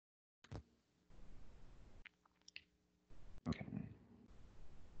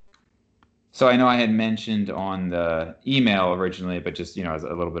So I know I had mentioned on the email originally, but just, as a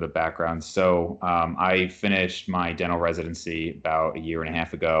little bit of background. So I finished my dental residency about a year and a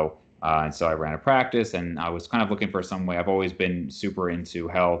half ago. And so I ran a practice and I was kind of looking for some way. I've always been super into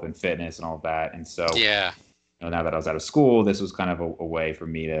health and fitness and all of that. And so Yeah. now that I was out of school, this was kind of a way for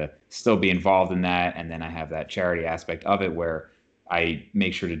me to still be involved in that. And then I have that charity aspect of it where I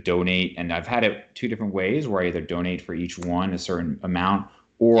make sure to donate. And I've had it two different ways where I either donate for each one a certain amount,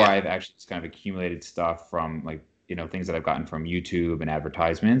 or Yeah. I've actually just kind of accumulated stuff from like, things that I've gotten from YouTube and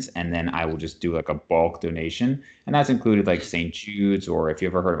advertisements. And then I will just do like a bulk donation. And that's included like Mm. St. Jude's, or if you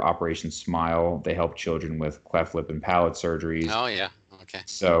ever heard of Operation Smile, they help children with cleft lip and palate surgeries. Oh, yeah. Okay.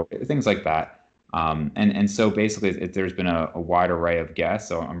 So things like that. And so basically, there's been a wide array of guests.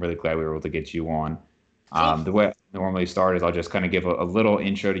 So I'm really glad we were able to get you on. Cool. The way I normally start is I'll just kind of give a little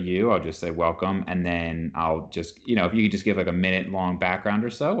intro to you. I'll just say welcome, and then I'll just, if you could just give like a minute long background or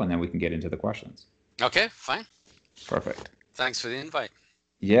so, and then we can get into the questions. Okay, fine. Perfect. Thanks for the invite.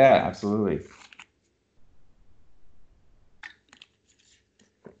 Yeah, absolutely.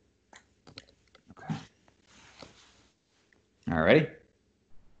 Okay. All righty.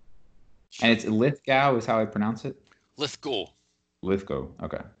 And it's Lithgow is how I pronounce it? Lithgow. Lithgow.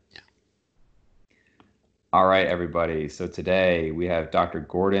 Okay. Yeah. All right, everybody. So today we have Dr.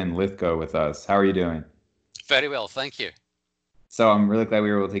 Gordon Lithgow with us. How are you doing? Very well, thank you. So I'm really glad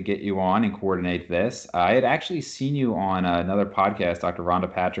we were able to get you on and coordinate this. I had actually seen you on another podcast, Dr. Rhonda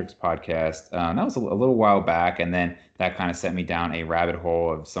Patrick's podcast. That was a little while back, and then that kind of sent me down a rabbit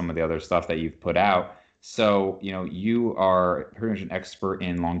hole of some of the other stuff that you've put out. So, you are pretty much an expert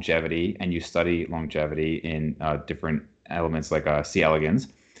in longevity, and you study longevity in different elements like C. elegans.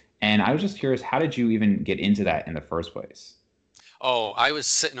 And I was just curious, how did you even get into that in the first place? Oh, I was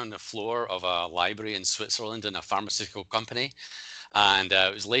sitting on the floor of a library in Switzerland in a pharmaceutical company, and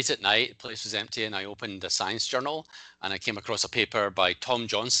it was late at night, the place was empty, and I opened a science journal, and I came across a paper by Tom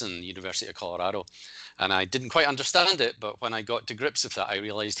Johnson, University of Colorado, and I didn't quite understand it, but when I got to grips with it, I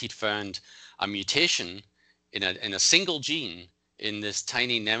realized he'd found a mutation in a single gene in this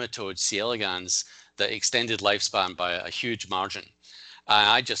tiny nematode C. elegans that extended lifespan by a huge margin. And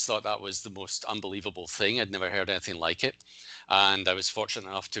I just thought that was the most unbelievable thing. I'd never heard anything like it. And I was fortunate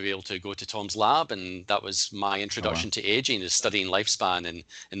enough to be able to go to Tom's lab, and that was my Oh, wow. introduction to aging, is studying lifespan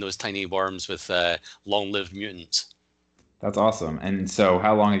in those tiny worms with long-lived mutants. That's awesome. And so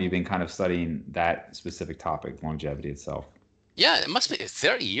how long have you been kind of studying that specific topic, longevity itself? Yeah, it must be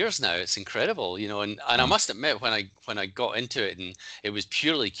 30 years now. It's incredible, and I Wow. must admit, when I got into it, and it was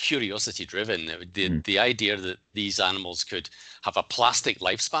purely curiosity driven. The Mm. the idea that these animals could have a plastic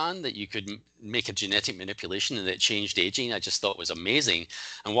lifespan, that you could make a genetic manipulation and it changed aging, I just thought was amazing.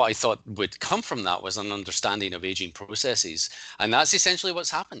 And what I thought would come from that was an understanding of aging processes, and that's essentially what's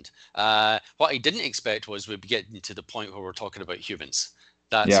happened. What I didn't expect was we'd be getting to the point where we're talking about humans.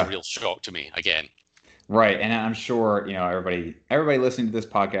 That's a Yeah. real shock to me again. Right. And I'm sure, everybody listening to this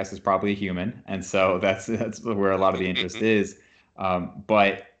podcast is probably a human. And so that's where a lot of the interest is.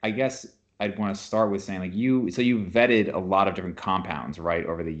 But I guess I'd want to start with saying like you vetted a lot of different compounds, right,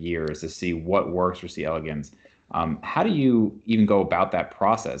 over the years to see what works for C. elegans. How do you even go about that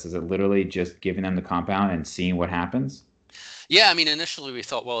process? Is it literally just giving them the compound and seeing what happens? Yeah, I mean, initially we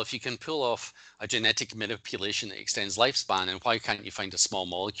thought, well, if you can pull off a genetic manipulation that extends lifespan, and why can't you find a small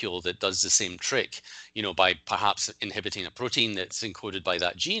molecule that does the same trick, by perhaps inhibiting a protein that's encoded by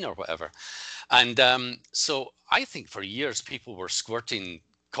that gene or whatever. And so I think for years people were squirting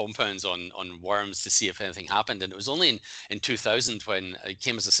compounds on worms to see if anything happened. And it was only in 2000 when it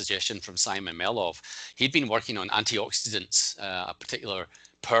came as a suggestion from Simon Melov. He'd been working on antioxidants, a particular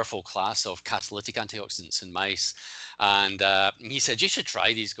powerful class of catalytic antioxidants in mice. And he said, you should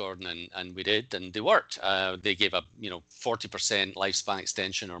try these, Gordon. And we did, and they worked. They gave a 40% lifespan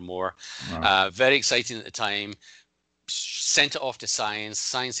extension or more. Wow. Very exciting at the time. Sent it off to science.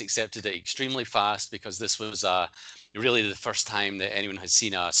 Science accepted it extremely fast because this was really the first time that anyone had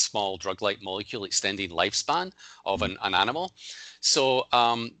seen a small drug-like molecule extending lifespan of Mm. an animal. So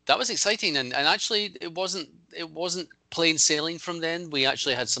that was exciting, and actually it wasn't plain sailing from then. We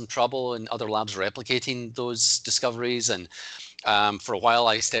actually had some trouble in other labs replicating those discoveries, and for a while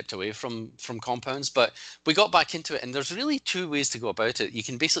I stepped away from compounds, but we got back into it. And there's really two ways to go about it. You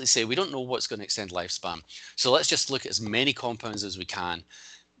can basically say, we don't know what's going to extend lifespan, so let's just look at as many compounds as we can.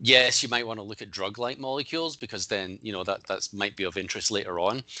 Yes, you might want to look at drug-like molecules because then that might be of interest later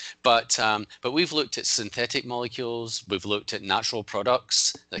on. But we've looked at synthetic molecules, we've looked at natural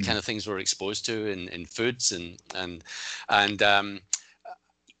products, the Mm. kind of things we're exposed to in foods, and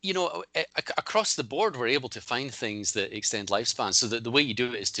across the board, we're able to find things that extend lifespan. So the way you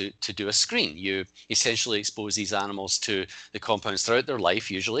do it is to do a screen. You essentially expose these animals to the compounds throughout their life,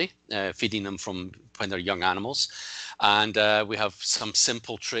 usually feeding them from when they're young animals. And we have some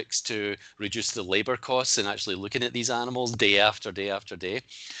simple tricks to reduce the labor costs in actually looking at these animals day after day after day.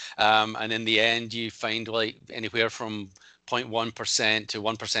 And in the end, you find like anywhere from 0.1% to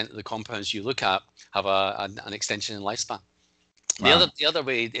 1% of the compounds you look at have an extension in lifespan. Wow. The other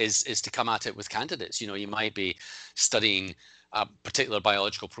way is to come at it with candidates. You might be studying a particular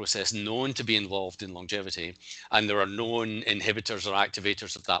biological process known to be involved in longevity, and there are known inhibitors or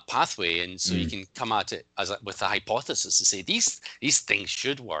activators of that pathway, and so you can come at it with a hypothesis to say these things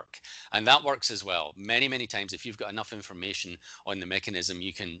should work, and that works as well. Many times, if you've got enough information on the mechanism,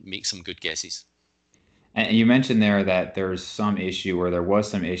 you can make some good guesses. And you mentioned there that there's some issue, or there was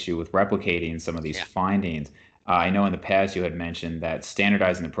some issue with replicating some of these Yeah. findings. I know in the past you had mentioned that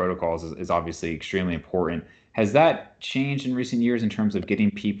standardizing the protocols is obviously extremely important. Has that changed in recent years in terms of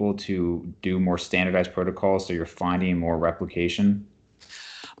getting people to do more standardized protocols so you're finding more replication?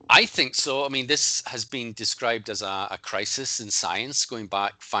 I think so. I mean, this has been described as a crisis in science going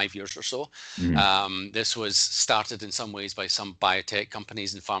back 5 years or so. Mhm. This was started in some ways by some biotech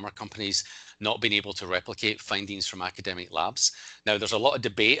companies and pharma companies not being able to replicate findings from academic labs. Now, there's a lot of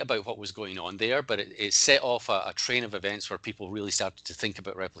debate about what was going on there, but it set off a train of events where people really started to think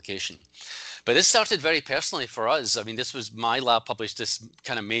about replication. But this started very personally for us. I mean, this was my lab published this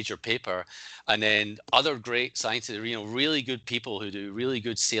kind of major paper, and then other great scientists, really good people who do really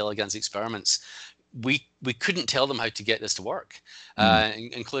good C. elegans experiments. We couldn't tell them how to get this to work,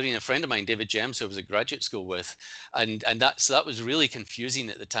 Mm. including a friend of mine, David Gems, who I was at graduate school with, and that was really confusing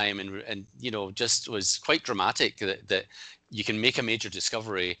at the time, and just was quite dramatic that you can make a major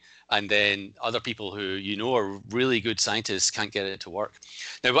discovery and then other people who are really good scientists can't get it to work.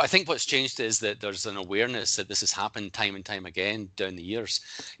 Now, I think what's changed is that there's an awareness that this has happened time and time again down the years.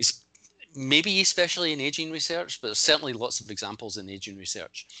 It's maybe especially in aging research, but there's certainly lots of examples in aging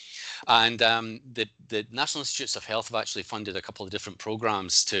research. And the National Institutes of Health have actually funded a couple of different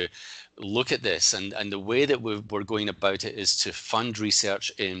programs to look at this. And the way that we're going about it is to fund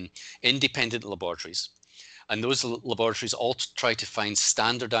research in independent laboratories. And those laboratories all try to find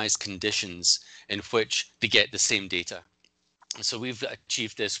standardized conditions in which they get the same data. And so we've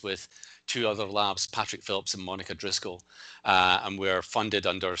achieved this with two other labs, Patrick Phillips and Monica Driscoll, and we're funded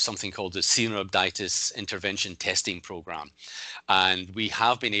under something called the Caenorhabditis Intervention Testing Program. And we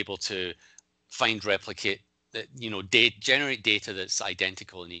have been able to replicate that, generate data that's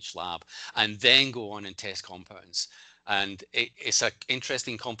identical in each lab, and then go on and test compounds. And it's an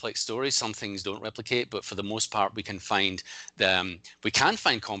interesting, complex story. Some things don't replicate, but for the most part, we can find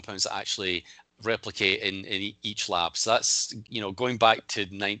compounds that actually replicate in each lab. So that's, going back to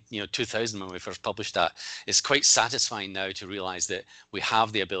 2000 when we first published that. It's quite satisfying now to realize that we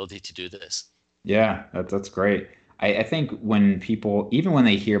have the ability to do this. Yeah, that's great. I think when people, even when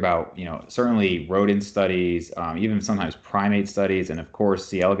they hear about, certainly rodent studies, even sometimes primate studies, and of course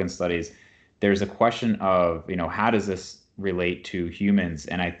C. elegans studies, there's a question of, how does this relate to humans?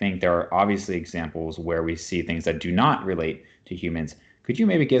 And I think there are obviously examples where we see things that do not relate to humans. Could you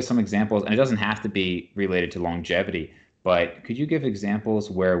maybe give some examples? And it doesn't have to be related to longevity, but could you give examples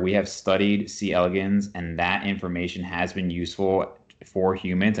where we have studied C. elegans and that information has been useful for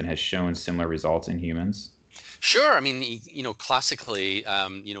humans and has shown similar results in humans? Sure. I mean, classically,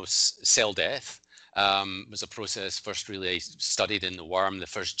 cell death was a process first really studied in the worm. The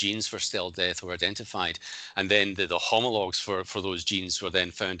first genes for cell death were identified, and then the homologs for those genes were then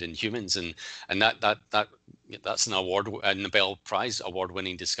found in humans, and that's a Nobel Prize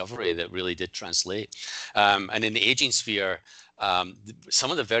award-winning discovery that really did translate. And in the aging sphere,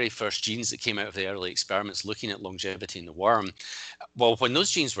 some of the very first genes that came out of the early experiments looking at longevity in the worm, well, when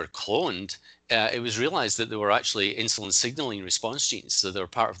those genes were cloned, it was realized that they were actually insulin signaling response genes. So they were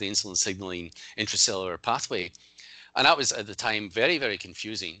part of the insulin signaling intracellular pathway. And that was at the time very, very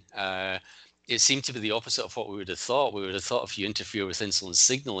confusing. It seemed to be the opposite of what we would have thought. We would have thought if you interfere with insulin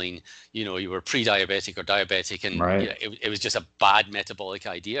signaling, you were pre-diabetic or diabetic, and Right. it was just a bad metabolic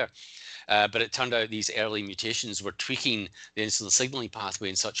idea. But it turned out these early mutations were tweaking the insulin signaling pathway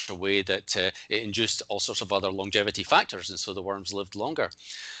in such a way that it induced all sorts of other longevity factors, and so the worms lived longer.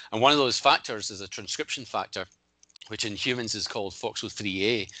 And one of those factors is a transcription factor, which in humans is called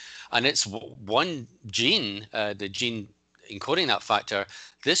FOXO3A, and it's one gene, the gene encoding that factor,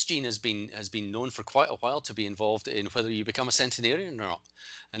 this gene has been known for quite a while to be involved in whether you become a centenarian or not.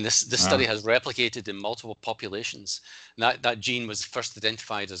 And this study has replicated in multiple populations. And that gene was first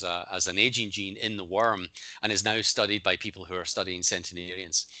identified as an aging gene in the worm and is now studied by people who are studying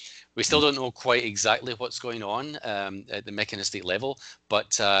centenarians. We still don't know quite exactly what's going on at the mechanistic level,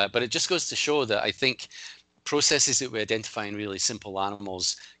 but it just goes to show that I think processes that we identify in really simple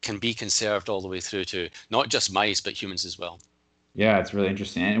animals can be conserved all the way through to not just mice, but humans as well. Yeah, it's really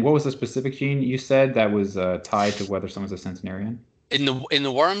interesting. And what was the specific gene you said that was tied to whether someone's a centenarian? In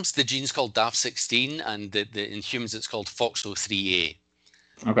the worms, the gene's called DAF16, and in humans, it's called FOXO3A.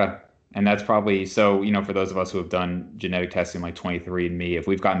 Okay. And that's probably so, for those of us who have done genetic testing like 23andMe, if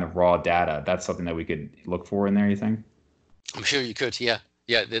we've gotten the raw data, that's something that we could look for in there, you think? I'm sure you could, yeah.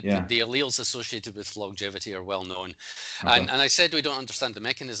 Yeah, the alleles associated with longevity are well known. Okay. And I said we don't understand the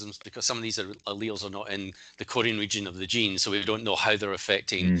mechanisms because some of these alleles are not in the coding region of the gene, so we don't know how they're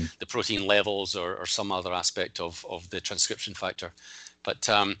affecting the protein levels or some other aspect of the transcription factor. But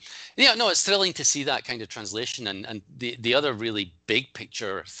it's thrilling to see that kind of translation. And the other really big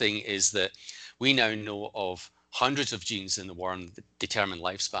picture thing is that we now know of hundreds of genes in the worm that determine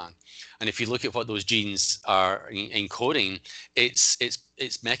lifespan. And if you look at what those genes are encoding, it's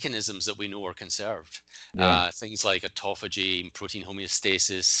mechanisms that we know are conserved. Yeah. Things like autophagy, protein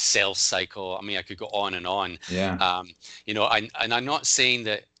homeostasis, cell cycle. I mean, I could go on and on. Yeah. And I'm not saying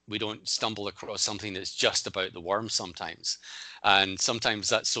that we don't stumble across something that's just about the worm sometimes. And sometimes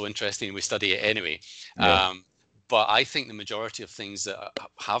that's so interesting we study it anyway. Yeah. But I think the majority of things that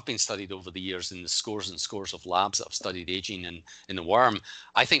have been studied over the years in the scores and scores of labs that have studied aging in the worm,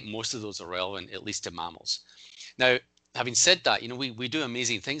 I think most of those are relevant, at least to mammals. Now, having said that, we do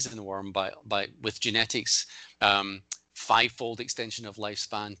amazing things in the worm with genetics, 5-fold extension of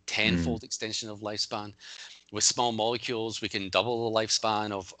lifespan, 10-fold extension of lifespan. With small molecules, we can double the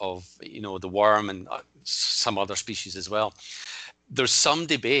lifespan of the worm and some other species as well. There's some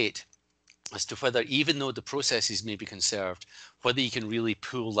debate as to whether, even though the processes may be conserved, whether you can really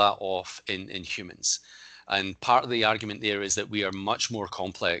pull that off in humans. And part of the argument there is that we are much more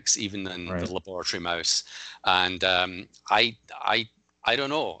complex even than the laboratory mouse. And I don't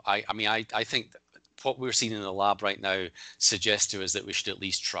know. I think what we're seeing in the lab right now suggests to us that we should at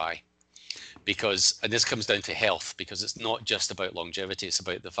least try. And this comes down to health, because it's not just about longevity, it's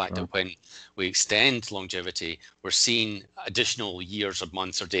about the fact that when we extend longevity, we're seeing additional years or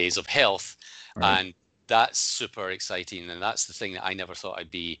months or days of health. And that's super exciting. And that's the thing that I never thought I'd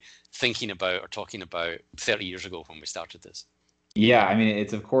be thinking about or talking about 30 years ago when we started this. Yeah, I mean,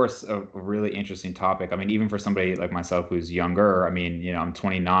 it's of course a really interesting topic. I mean, even for somebody like myself who's younger, I mean, I'm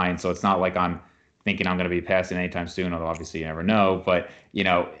 29, so it's not like I'm thinking I'm going to be passing anytime soon, although obviously you never know. But,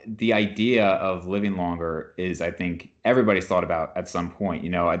 the idea of living longer is, I think, everybody's thought about at some point.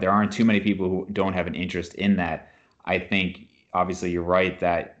 There aren't too many people who don't have an interest in that. I think, obviously, you're right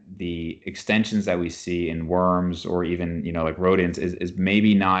that the extensions that we see in worms or even, like rodents is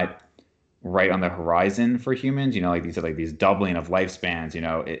maybe not right on the horizon for humans. Like you said, like these doubling of lifespans,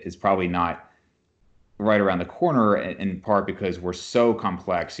 it's probably not right around the corner, in part because we're so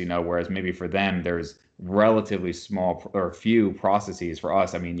complex, whereas maybe for them there's relatively small or few processes. For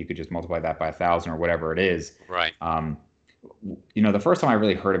us, I mean, you could just multiply that by 1,000 or whatever it is. Right. The first time I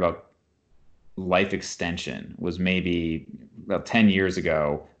really heard about life extension was maybe about 10 years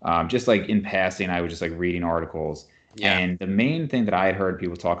ago. Just like in passing, I was just like reading articles. Yeah. And the main thing that I had heard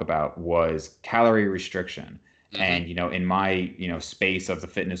people talk about was calorie restriction. And, in my, space of the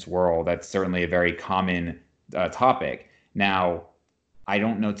fitness world, that's certainly a very common topic. Now, I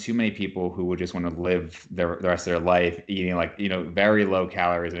don't know too many people who would just want to live the rest of their life eating like, very low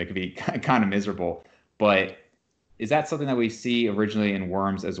calories, and it could be kind of miserable. But is that something that we see originally in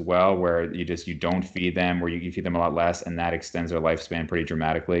worms as well, where you don't feed them, or you feed them a lot less, and that extends their lifespan pretty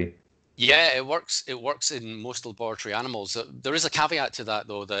dramatically? Yeah, it works. It works in most laboratory animals. There is a caveat to that,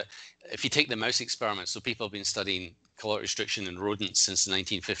 though, that if you take the mouse experiments, so people have been studying caloric restriction in rodents since the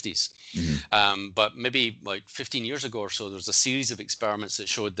 1950s. But maybe like 15 years ago or so, there was a series of experiments that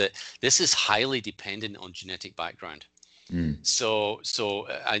showed that this is highly dependent on genetic background. So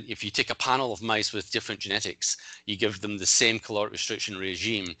if you take a panel of mice with different genetics, you give them the same caloric restriction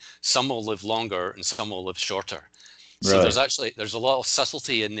regime, some will live longer and some will live shorter. So really? there's a lot of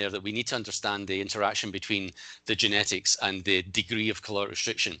subtlety in there that we need to understand the interaction between the genetics and the degree of caloric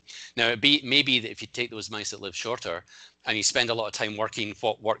restriction. Now, it may be that if you take those mice that live shorter and you spend a lot of time working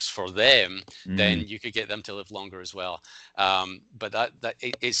what works for them, then you could get them to live longer as well. But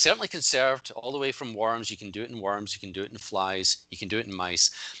it's certainly conserved all the way from worms. You can do it in worms, you can do it in flies, you can do it in mice.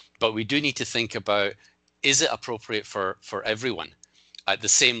 But we do need to think about is it appropriate for everyone at the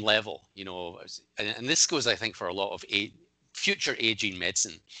same level? And this goes, I think, for a lot of future aging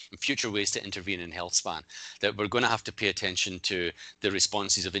medicine and future ways to intervene in health span, that we're going to have to pay attention to the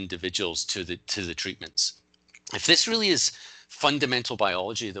responses of individuals to the treatments. If this really is fundamental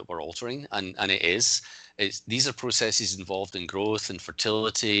biology that we're altering, and it is, these are processes involved in growth and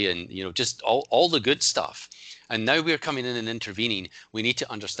fertility and just all the good stuff. And now we're coming in and intervening. We need to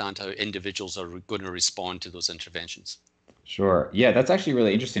understand how individuals are going to respond to those interventions. Sure. Yeah, that's actually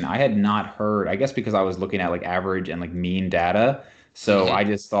really interesting. I had not heard, I guess because I was looking at like average and like mean data. So Mm-hmm. I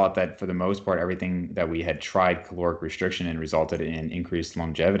just thought that for the most part, everything that we had tried caloric restriction and resulted in increased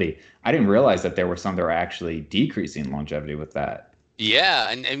longevity. I didn't realize that there were some that were actually decreasing longevity with that. Yeah,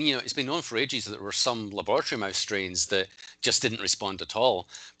 and it's been known for ages that there were some laboratory mouse strains that just didn't respond at all.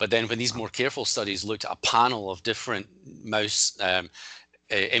 But then when these more careful studies looked at a panel of different mouse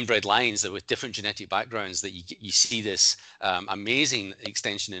inbred lines that with different genetic backgrounds, that you see this amazing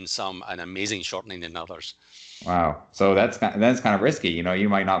extension in some and amazing shortening in others. Wow. So that's kind of risky. You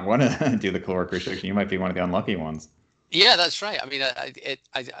might not want to do the caloric restriction. You might be one of the unlucky ones. Yeah, that's right. I mean,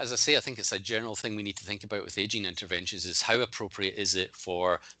 as I say, I think it's a general thing we need to think about with aging interventions is how appropriate is it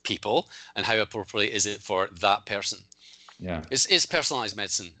for people and how appropriate is it for that person? Yeah. It's personalized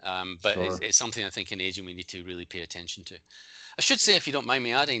medicine, but Sure. it's something I think in aging we need to really pay attention to. I should say, if you don't mind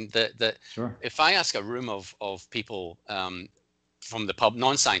me adding, that Sure. if I ask a room of people from the pub,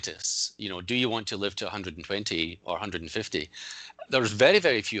 non-scientists, do you want to live to 120 or 150? There's very,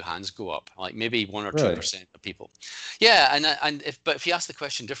 very few hands go up, like maybe 1 or Really? 2% of people. Yeah, but if you ask the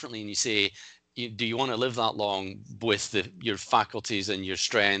question differently and you say, do you want to live that long with your faculties and your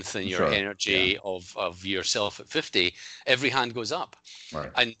strength and your Sure. Yeah. energy of yourself at 50, every hand goes up.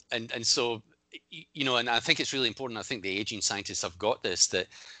 Right. And so, and I think it's really important. I think the aging scientists have got this, that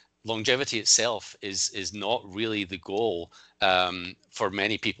longevity itself is not really the goal for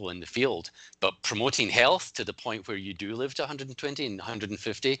many people in the field, but promoting health to the point where you do live to 120 and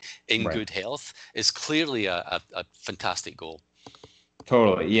 150 in Right. good health is clearly a fantastic goal.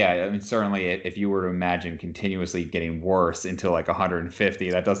 Totally. Yeah. I mean, certainly if you were to imagine continuously getting worse until like 150,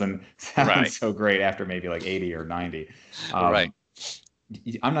 that doesn't sound Right. so great after maybe like 80 or 90. Right. Um,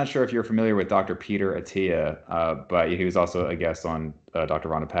 I'm not sure if you're familiar with Dr. Peter Attia, but he was also a guest on Dr.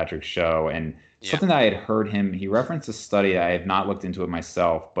 Rhonda Patrick's show. And Yeah. something that I had heard he referenced a study. I have not looked into it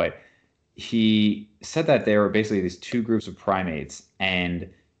myself, but he said that there were basically these two groups of primates. And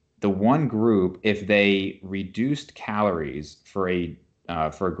the one group, if they reduced calories for a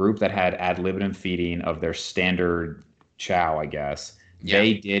group that had ad libitum feeding of their standard chow, I guess, Yeah.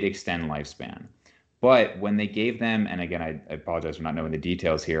 they did extend lifespan. But when they gave them, and again, I apologize for not knowing the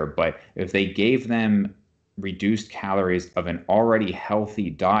details here, but if they gave them reduced calories of an already healthy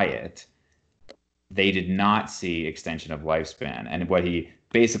diet, they did not see extension of lifespan. And what he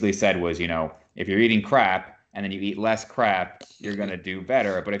basically said was, if you're eating crap and then you eat less crap, you're going to do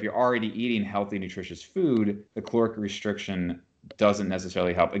better. But if you're already eating healthy, nutritious food, the caloric restriction doesn't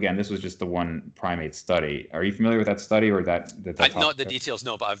necessarily help. Again, this was just the one primate study. Are you familiar with that study or that Not the topic? details,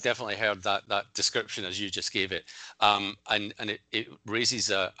 no, but I've definitely heard that description as you just gave it. And it raises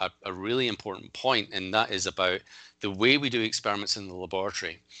a really important point, and that is about the way we do experiments in the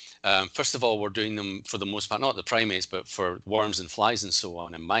laboratory. First of all, we're doing them for the most part, not the primates, but for worms and flies and so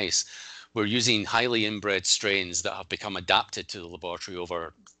on, and mice. We're using highly inbred strains that have become adapted to the laboratory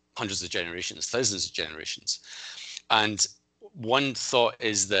over hundreds of generations, thousands of generations. And one thought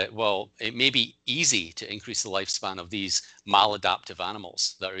is that, well, it may be easy to increase the lifespan of these maladaptive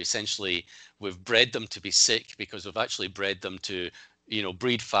animals that are essentially, we've bred them to be sick because we've actually bred them to,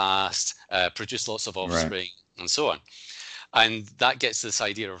 breed fast, produce lots of Right. offspring, and so on. And that gets this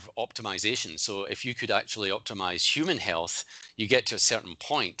idea of optimization. So if you could actually optimize human health, you get to a certain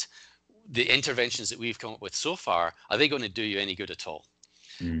point. The interventions that we've come up with so far, are they going to do you any good at all?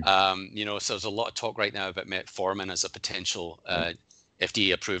 Mm. So there's a lot of talk right now about metformin as a potential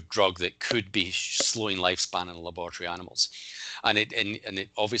FDA-approved drug that could be slowing lifespan in laboratory animals, and it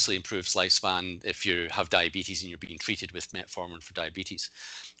obviously improves lifespan if you have diabetes and you're being treated with metformin for diabetes.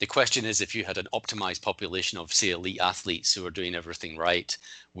 The question is, if you had an optimized population of, say, elite athletes who are doing everything right,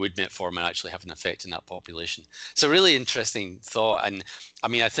 would metformin actually have an effect in that population? It's a really interesting thought, and I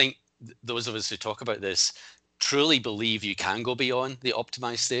mean, I think those of us who talk about this truly believe you can go beyond the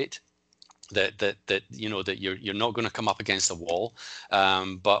optimized state, that you're not going to come up against a wall,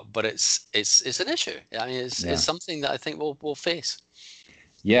 but it's an issue. I mean, it's Yeah. something that I think we'll face.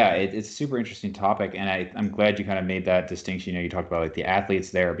 Yeah, it's a super interesting topic, and I'm glad you kind of made that distinction. You talked about like the athletes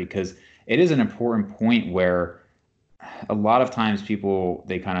there because it is an important point where a lot of times people,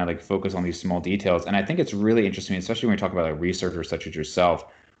 they kind of like focus on these small details, and I think it's really interesting, especially when we talk about like researchers such as yourself.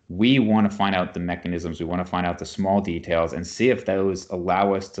 We want to find out the mechanisms, we want to find out the small details and see if those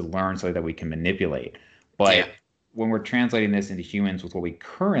allow us to learn so that we can manipulate. Yeah. But when we're translating this into humans with what we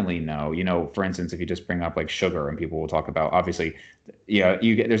currently know, for instance, if you just bring up like sugar, and people will talk about, obviously,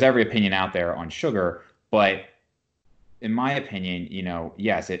 there's every opinion out there on sugar, but in my opinion,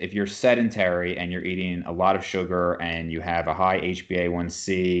 yes, if you're sedentary and you're eating a lot of sugar and you have a high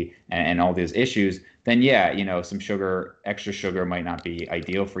HbA1c and all these issues, then yeah, some sugar, extra sugar might not be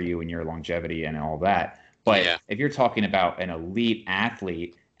ideal for you and your longevity and all that. But Yeah. if you're talking about an elite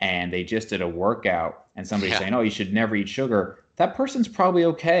athlete and they just did a workout and somebody's Yeah. saying, oh, you should never eat sugar, that person's probably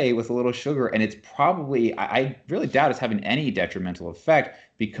okay with a little sugar. And it's probably, I really doubt it's having any detrimental effect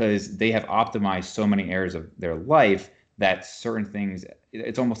because they have optimized so many areas of their life that certain things,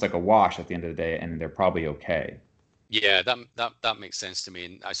 it's almost like a wash at the end of the day, and they're probably okay. Yeah, that makes sense to me.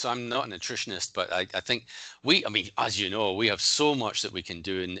 And so I'm not a nutritionist, but I think I mean, as you know, we have so much that we can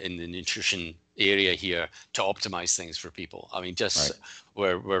do in the nutrition area here to optimize things for people. I mean, just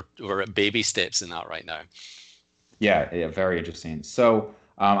Right. we're at baby steps in that right now. Yeah, yeah, very interesting. So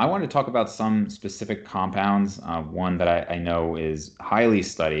I wanted to talk about some specific compounds. One that I know is highly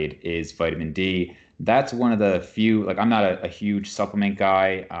studied is vitamin D. That's one of the few, like I'm not a huge supplement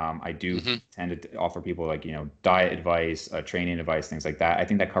guy. I do Hmm. tend to offer people like, diet advice, training advice, things like that. I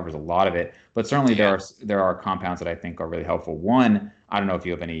think that covers a lot of it. But certainly Yeah. there are compounds that I think are really helpful. One, I don't know if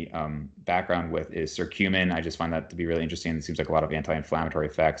you have any background with, is curcumin. I just find that to be really interesting. It seems like a lot of anti-inflammatory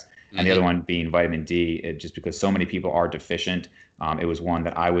effects. And the Hmm. other one being vitamin D, just because so many people are deficient. It was one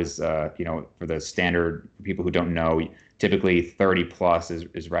that I was, for the standard people who don't know, typically 30 plus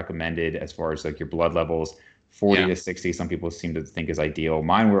is recommended as far as like your blood levels. 40 Yeah. to 60, some people seem to think is ideal.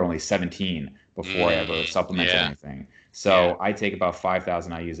 Mine were only 17 before I ever supplemented Yeah. anything. Yeah. So I take about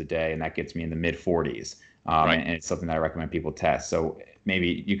 5,000 IUs a day, and that gets me in the mid 40s. Right. And it's something that I recommend people test. So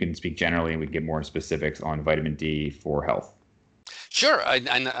maybe you can speak generally, and we can get more specifics on vitamin D for health. Sure,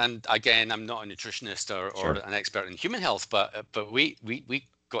 and again, I'm not a nutritionist or Sure. an expert in human health, but we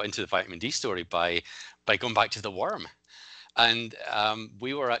got into the vitamin D story by going back to the worm, and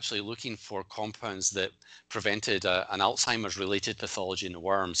we were actually looking for compounds that prevented an Alzheimer's related pathology in the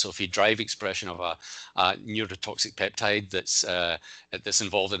worm. So if you drive expression of a neurotoxic peptide that's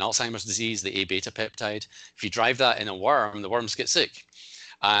involved in Alzheimer's disease, the A beta peptide, if you drive that in a worm, the worms get sick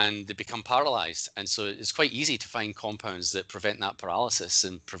and they become paralyzed. And so it's quite easy to find compounds that prevent that paralysis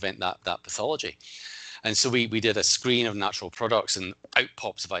and prevent that pathology. And so we did a screen of natural products and out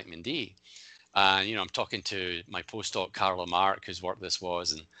pops vitamin D. And, I'm talking to my postdoc, Carla Mark, whose work this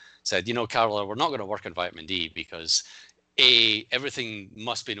was, and said, Carla, we're not going to work on vitamin D because everything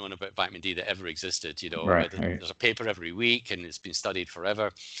must be known about vitamin D that ever existed. Right. Right. There's a paper every week and it's been studied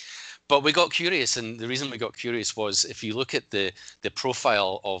forever. But we got curious, and the reason we got curious was if you look at the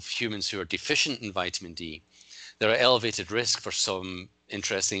profile of humans who are deficient in vitamin D, there are elevated risk for some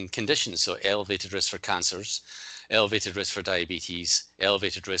interesting conditions. So elevated risk for cancers, elevated risk for diabetes,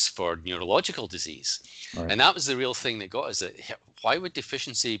 elevated risk for neurological disease. Right. And that was the real thing that got us that why would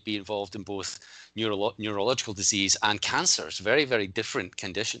deficiency be involved in both neurological disease and cancers? Very, very different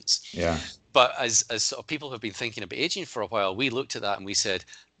conditions. Yeah. But as sort of people have been thinking about aging for a while, we looked at that and we said,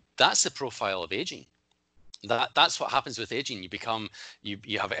 that's the profile of aging. That's what happens with aging.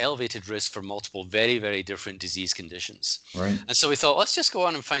 You have elevated risk for multiple very, very different disease conditions. Right. And so we thought, let's just go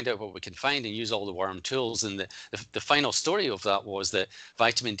on and find out what we can find and use all the worm tools. And the final story of that was that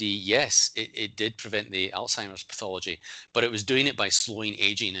vitamin D, yes, it did prevent the Alzheimer's pathology, but it was doing it by slowing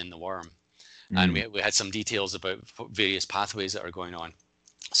aging in the worm. And Mm. we had some details about various pathways that are going on.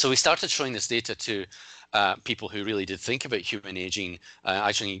 So we started showing this data to people who really did think about human aging,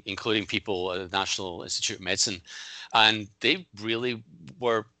 actually including people at the National Institute of Medicine. And they really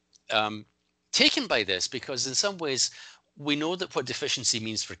were taken by this because in some ways, we know that what deficiency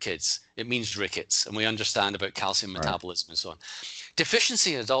means for kids. It means rickets, and we understand about calcium Right. metabolism and so on.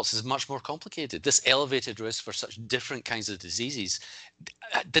 Deficiency in adults is much more complicated. This elevated risk for such different kinds of diseases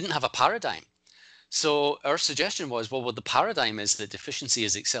didn't have a paradigm. So our suggestion was, well, the paradigm is that deficiency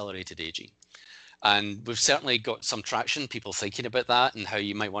is accelerated aging. And we've certainly got some traction, people thinking about that and how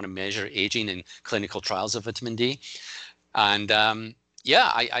you might want to measure aging in clinical trials of vitamin D. And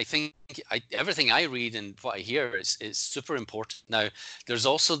I think everything I read and what I hear is super important. Now, there's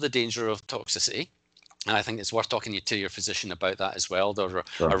also the danger of toxicity. And I think it's worth talking to your physician about that as well. There are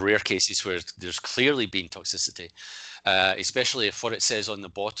Sure. rare cases where there's clearly been toxicity, especially if what it says on the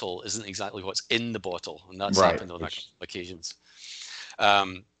bottle isn't exactly what's in the bottle. And that's Right. happened on a couple Which of occasions.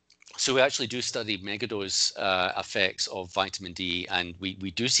 Um, So we actually do study megadose effects of vitamin D, and we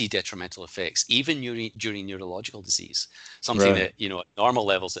do see detrimental effects even during neurological disease, something Really? that, at normal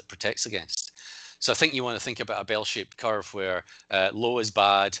levels it protects against. So I think you want to think about a bell-shaped curve where low is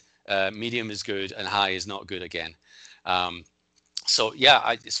bad, medium is good, and high is not good again. So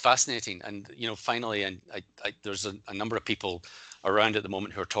yeah, it's fascinating. And finally, and there's a number of people around at the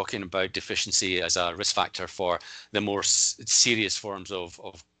moment who are talking about deficiency as a risk factor for the more serious forms of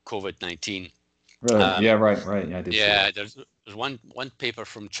COVID-19. Really? Yeah, right. Yeah, I did see that. Yeah, there's one paper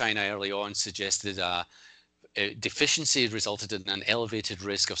from China early on suggested a deficiency resulted in an elevated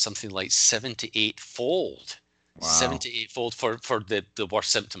risk of something like 78-fold, Wow. 78-fold for the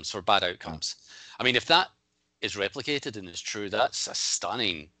worst symptoms, for bad Yeah. outcomes. I mean, if that is replicated and is true, that's a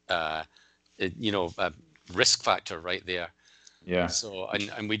stunning, risk factor right there. Yeah. So,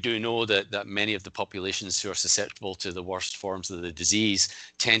 and we do know that many of the populations who are susceptible to the worst forms of the disease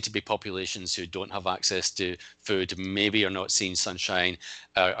tend to be populations who don't have access to food, maybe are not seeing sunshine,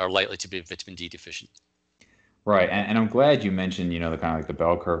 are likely to be vitamin D deficient. Right. And I'm glad you mentioned, the kind of like the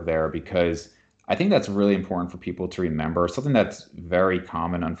bell curve there, because I think that's really important for people to remember. Something that's very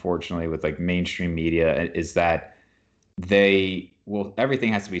common, unfortunately, with like mainstream media is that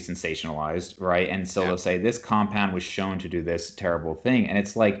everything has to be sensationalized, right? And so Yeah. they'll say this compound was shown to do this terrible thing. And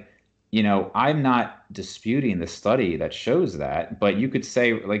it's like, I'm not disputing the study that shows that, but you could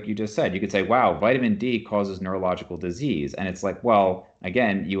say, like you just said, you could say, wow, vitamin D causes neurological disease. And it's like, well,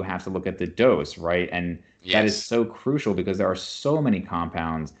 again, you have to look at the dose, right? And that is Yes. so crucial because there are so many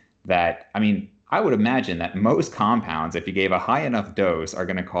compounds that, I mean, I would imagine that most compounds, if you gave a high enough dose, are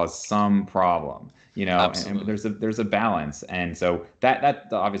going to cause some problem, and Absolutely. there's a balance. And so that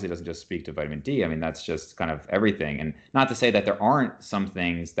obviously doesn't just speak to vitamin D. I mean, that's just kind of everything. And not to say that there aren't some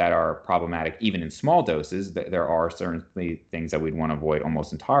things that are problematic even in small doses. There are certainly things that we'd want to avoid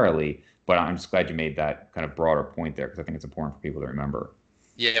almost entirely. But I'm just glad you made that kind of broader point there because I think it's important for people to remember.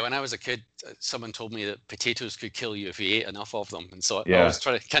 Yeah, when I was a kid, someone told me that potatoes could kill you if you ate enough of them. And so I Yeah. always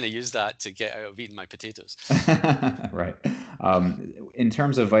try to kind of use that to get out of eating my potatoes. Right. In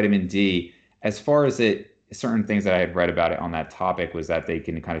terms of vitamin D, as far as certain things that I had read about it on that topic was that they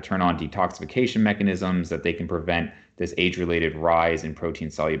can kind of turn on detoxification mechanisms, that they can prevent this age-related rise in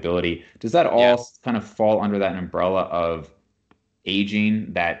protein solubility. Does that Yeah. all kind of fall under that umbrella of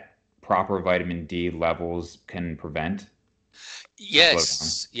aging that proper vitamin D levels can prevent or slow down?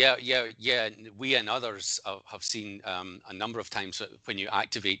 Yes, yeah. We and others have seen a number of times that when you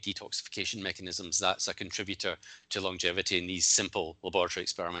activate detoxification mechanisms, that's a contributor to longevity in these simple laboratory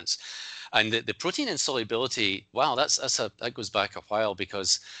experiments. And the protein insolubility, wow, that goes back a while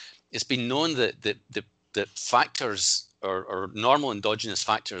because it's been known that factors or normal endogenous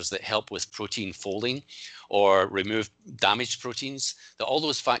factors that help with protein folding or remove damaged proteins, that all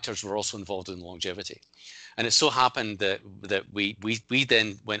those factors were also involved in longevity. And it so happened that we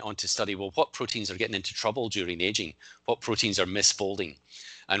then went on to study, well, what proteins are getting into trouble during aging? What proteins are misfolding?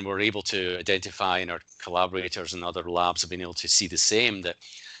 And we're able to identify, and our collaborators and other labs have been able to see the same, that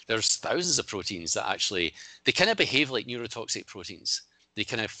there's thousands of proteins that actually, they kind of behave like neurotoxic proteins. They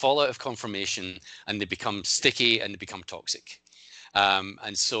kind of fall out of conformation and they become sticky and they become toxic.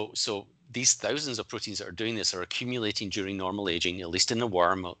 And so these thousands of proteins that are doing this are accumulating during normal aging, at least in the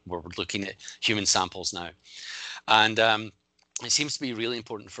worm, where we're looking at human samples now. And it seems to be really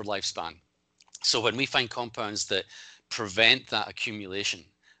important for lifespan. So when we find compounds that prevent that accumulation,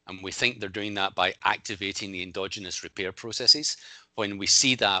 and we think they're doing that by activating the endogenous repair processes, when we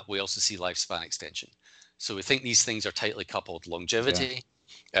see that, we also see lifespan extension. So we think these things are tightly coupled: Yeah. longevity,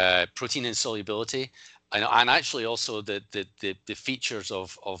 protein insolubility, and actually also the features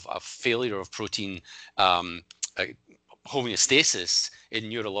of a failure of protein uh, homeostasis in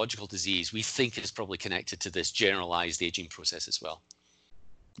neurological disease, we think is probably connected to this generalized aging process as well.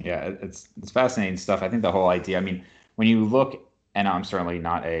 Yeah, it's fascinating stuff. I think the whole idea, I mean, when you look, and I'm certainly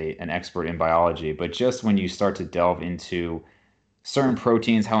not an expert in biology, but just when you start to delve into certain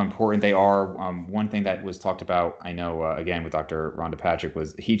proteins, how important they are. One thing that was talked about, I know, again with Dr. Rhonda Patrick,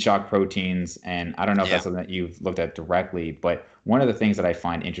 was heat shock proteins, and I don't know if Yeah. that's something that you've looked at directly, but one of the things that I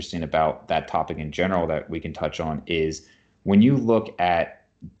find interesting about that topic in general that we can touch on is when you look at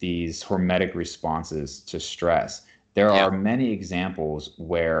these hormetic responses to stress, there Yeah. are many examples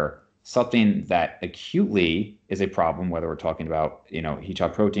where something that acutely is a problem, whether we're talking about, heat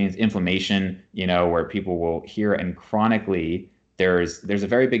shock proteins, inflammation, where people will hear, and chronically, there's a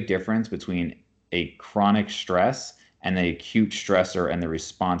very big difference between a chronic stress and the acute stressor and the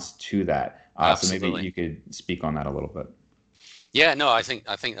response to that. So maybe Absolutely. you could speak on that a little bit. Yeah, no, I think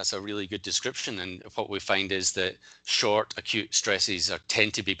that's a really good description. And what we find is that short acute stresses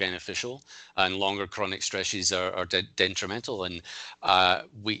tend to be beneficial, and longer chronic stresses are detrimental. And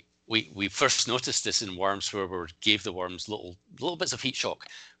we first noticed this in worms, where we gave the worms little bits of heat shock.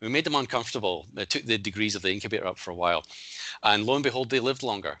 We made them uncomfortable. It took the degrees of the incubator up for a while, and lo and behold, they lived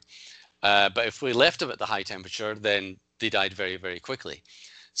longer. But if we left them at the high temperature, then they died very, very quickly.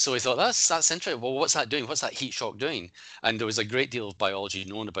 So we thought that's interesting. Well, what's that doing? What's that heat shock doing? And there was a great deal of biology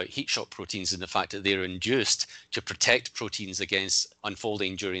known about heat shock proteins and the fact that they're induced to protect proteins against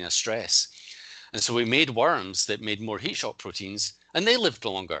unfolding during a stress. And so we made worms that made more heat shock proteins, and they lived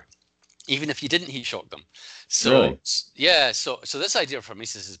longer, even if you didn't heat shock them. So Really? yeah, so this idea of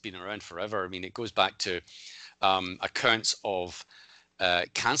hormesis has been around forever. I mean, it goes back to accounts of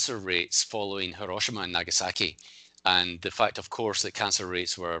cancer rates following Hiroshima and Nagasaki, and the fact, of course, that cancer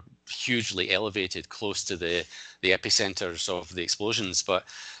rates were hugely elevated close to the epicenters of the explosions. But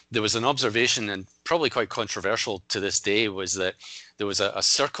there was an observation, and probably quite controversial to this day, was that there was a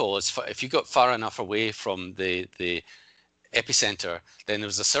circle. If you got far enough away from the epicenter, then there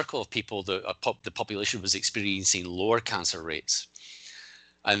was a circle of people that the population was experiencing lower cancer rates.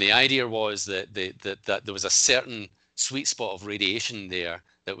 And the idea was that that there was a certain sweet spot of radiation there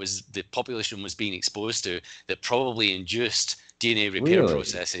that the population was being exposed to, that probably induced DNA repair Really?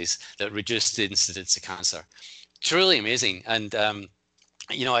 processes that reduced the incidence of cancer. Truly amazing. And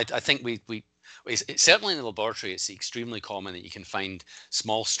I think it's certainly in the laboratory, it's extremely common that you can find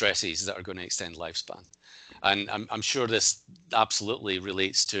small stresses that are going to extend lifespan. And I'm sure this absolutely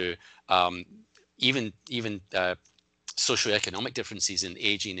relates to even socioeconomic differences in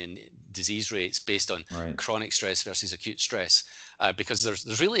aging and disease rates based on Right. chronic stress versus acute stress, because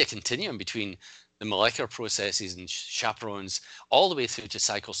there's really a continuum between the molecular processes and chaperones all the way through to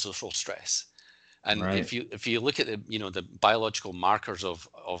psychosocial stress. And Right. if you look at the biological markers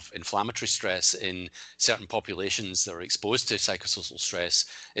of inflammatory stress in certain populations that are exposed to psychosocial stress,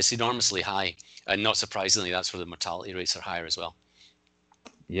 it's enormously high, and not surprisingly, that's where the mortality rates are higher as well.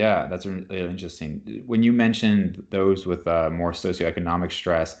 Yeah, that's really interesting. When you mentioned those with more socioeconomic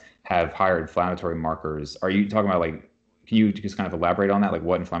stress have higher inflammatory markers, are you talking about like, can you just kind of elaborate on that? Like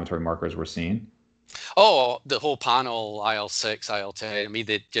what inflammatory markers we're seeing? Oh, the whole panel, IL-6, IL-10. I mean,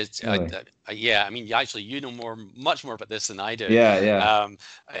 they just, Really? yeah. I mean, you know much more about this than I do. Yeah, yeah. Um,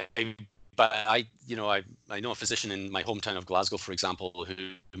 I, but I know a physician in my hometown of Glasgow, for example, who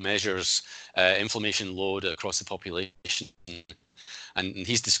measures inflammation load across the population. And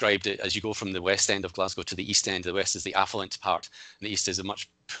he's described it as you go from the west end of Glasgow to the east end. The west is the affluent part, and the east is a much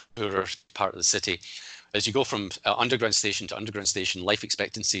poorer part of the city. As you go from underground station to underground station, life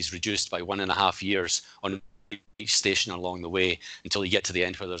expectancy is reduced by 1.5 years on each station along the way, until you get to the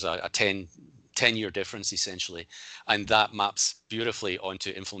end where there's a 10-year difference essentially. And that maps beautifully onto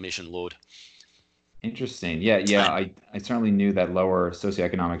inflammation load. Interesting. Yeah, yeah. And I certainly knew that lower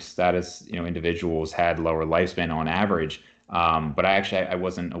socioeconomic status, individuals had lower lifespan on average. But I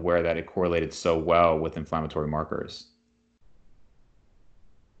wasn't aware that it correlated so well with inflammatory markers.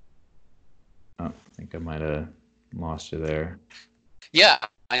 Oh, I think I might have lost you there. yeah,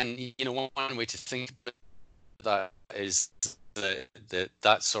 and one way to think about that is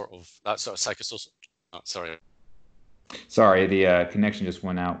that sort of psychosocial. Oh, sorry. Sorry, the connection just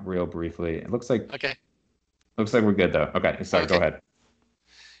went out real briefly. It Okay. looks like we're good though. Okay, sorry, go Okay. ahead.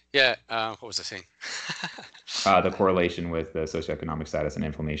 Yeah. What was I saying? The correlation with the socioeconomic status and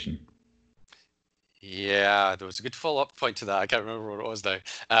inflammation. Yeah, there was a good follow-up point to that. I can't remember what it was now.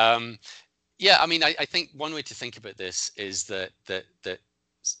 Um, yeah, I mean, I think one way to think about this is that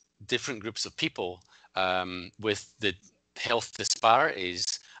different groups of people with the health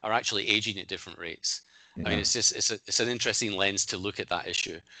disparities are actually aging at different rates. I mean, Yeah. it's an interesting lens to look at that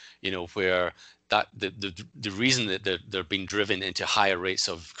issue, where that the reason that they're being driven into higher rates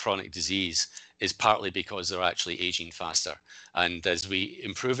of chronic disease is partly because they're actually aging faster. And as we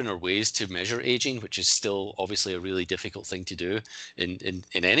improve in our ways to measure aging, which is still obviously a really difficult thing to do in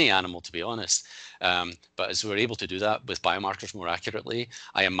any animal, to be honest, but as we're able to do that with biomarkers more accurately,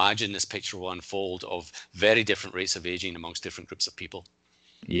 I imagine this picture will unfold of very different rates of aging amongst different groups of people.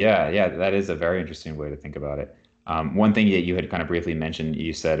 Yeah, yeah, that is a very interesting way to think about it. One thing that you had kind of briefly mentioned,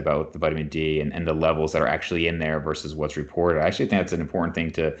 you said about the vitamin D and the levels that are actually in there versus what's reported. I actually think that's an important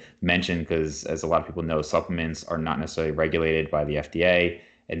thing to mention because, as a lot of people know, supplements are not necessarily regulated by the FDA.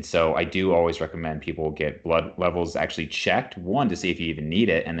 And so I do always recommend people get blood levels actually checked, one, to see if you even need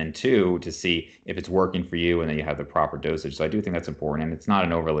it, and then two, to see if it's working for you and then you have the proper dosage. So I do think that's important, and it's not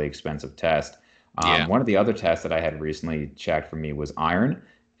an overly expensive test. Yeah. One of the other tests that I had recently checked for me was iron.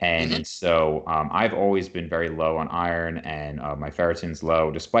 And Hmm. and so I've always been very low on iron, and my ferritin's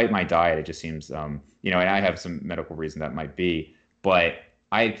low. Despite my diet, it just seems, and I have some medical reason that might be, but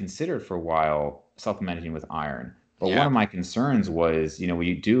I had considered for a while supplementing with iron. But one Yeah. of my concerns was,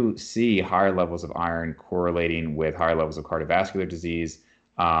 we do see higher levels of iron correlating with higher levels of cardiovascular disease.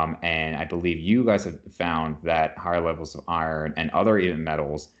 And I believe you guys have found that higher levels of iron and other even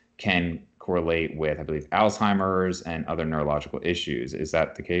metals can correlate with, I believe, Alzheimer's and other neurological issues. Is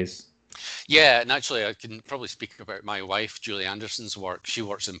that the case? Yeah, and actually, I can probably speak about my wife, Julie Anderson's work. She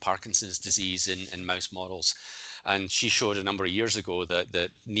works in Parkinson's disease in mouse models, and she showed a number of years ago that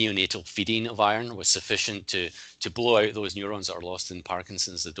neonatal feeding of iron was sufficient to blow out those neurons that are lost in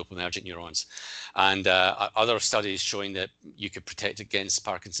Parkinson's, the dopaminergic neurons. And other studies showing that you could protect against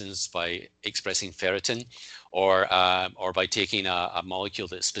Parkinson's by expressing ferritin, or by taking a molecule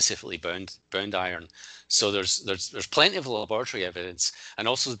that specifically bound iron. So there's plenty of laboratory evidence, and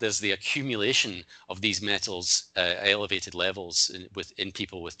also there's the accumulation of these metals elevated levels in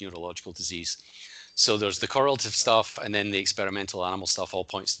people with neurological disease. So there's the correlative stuff, and then the experimental animal stuff all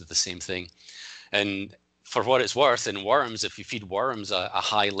points to the same thing. And for what it's worth, in worms, if you feed worms a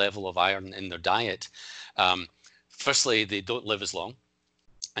high level of iron in their diet, um, firstly, they don't live as long.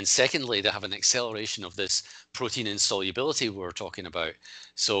 And secondly, they have an acceleration of this protein insolubility we were talking about.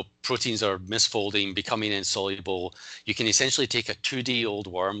 So proteins are misfolding, becoming insoluble. You can essentially take a 2-day-old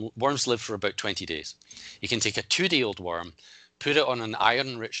worm. Worms live for about 20 days. You can take a 2-day-old worm, put it on an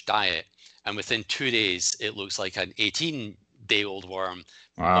iron-rich diet, and within 2 days, it looks like an 18-day-old worm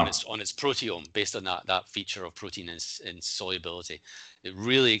on Wow. its proteome, based on that feature of protein insolubility. It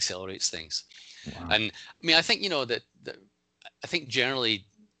really accelerates things. Wow. And I mean, I think, that I think generally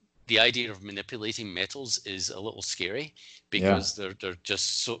the idea of manipulating metals is a little scary, Yeah. because they're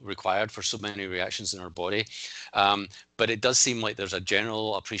just so required for so many reactions in our body. But it does seem like there's a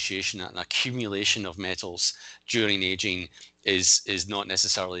general appreciation that an accumulation of metals during aging is not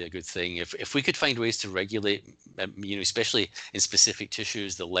necessarily a good thing. If we could find ways to regulate, especially in specific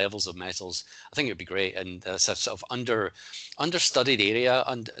tissues, the levels of metals, I think it would be great. And that's a sort of understudied area,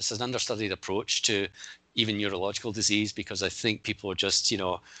 and it's an understudied approach to even neurological disease, because I think people are just,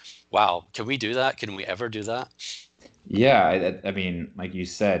 wow, can we do that? Can we ever do that? Yeah, I mean, like you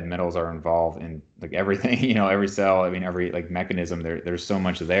said, metals are involved in like everything, every cell, I mean, every like mechanism, there's so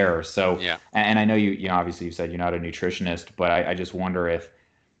much there. So, Yeah. and I know obviously you said you're not a nutritionist, but I just wonder if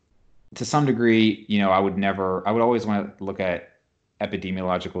to some degree, I would always want to look at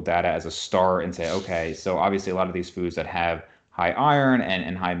epidemiological data as a start and say, okay, so obviously a lot of these foods that have high iron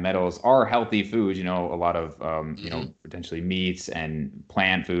and high metals are healthy foods. A lot of, Hmm. potentially meats and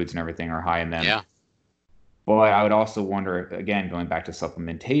plant foods and everything are high in them. Yeah. But I would also wonder, again, going back to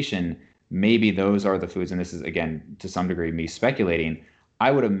supplementation, maybe those are the foods, and this is again to some degree me speculating.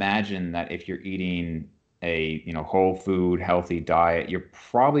 I would imagine that if you're eating a whole food healthy diet, you're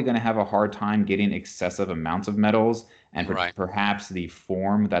probably going to have a hard time getting excessive amounts of metals, and Right. perhaps the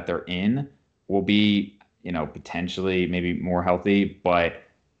form that they're in will be potentially maybe more healthy, but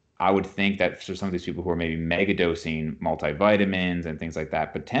I would think that for some of these people who are maybe mega dosing multivitamins and things like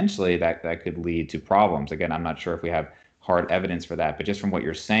that, potentially that could lead to problems. Again, I'm not sure if we have hard evidence for that, but just from what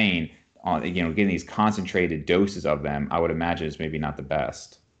you're saying, on getting these concentrated doses of them, I would imagine is maybe not the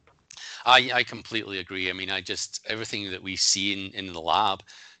best. I completely agree. I mean, everything that we see in the lab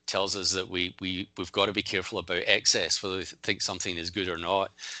tells us that we've got to be careful about excess, whether we think something is good or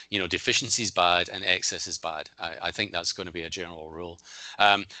not. Deficiency is bad and excess is bad. I think that's going to be a general rule.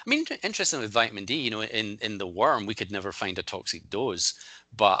 I mean, interesting with vitamin D, in the worm, we could never find a toxic dose,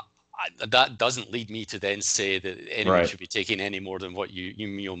 but that doesn't lead me to then say that anyone Right. should be taking any more than what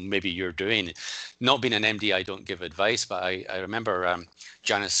maybe you're doing. Not being an MD, I don't give advice, but I remember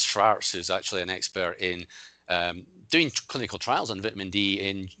Janice Schwartz, who's actually an expert in doing clinical trials on vitamin D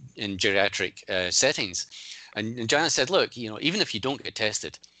in geriatric settings. And Janice said, look, even if you don't get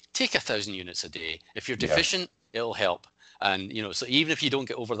tested, take 1,000 units a day. If you're Yeah. deficient, it'll help. And so even if you don't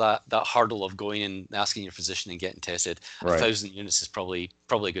get over that hurdle of going and asking your physician and getting tested, a Right. 1,000 units is probably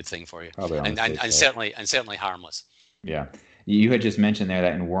a good thing for you, Probably on the and safe side. certainly harmless. Yeah. You had just mentioned there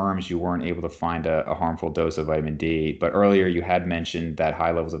that in worms you weren't able to find a harmful dose of vitamin D, but earlier you had mentioned that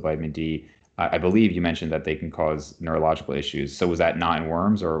high levels of vitamin D, I believe you mentioned that they can cause neurological issues. So was that not in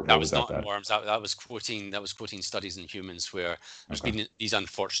worms, or what That was was that not in that? worms. That was quoting studies in humans, where there's Okay. been these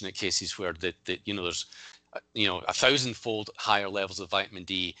unfortunate cases where there's 1,000-fold higher levels of vitamin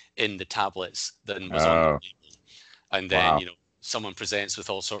D in the tablets than was on the Oh, label. And then wow. someone presents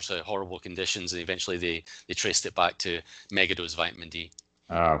with all sorts of horrible conditions, and eventually they traced it back to megadose vitamin D.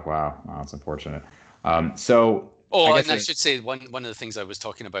 Oh, wow. Wow, that's unfortunate. So I Oh, guess and I should say one of the things I was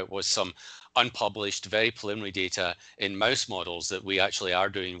talking about was some unpublished, very preliminary data in mouse models that we actually are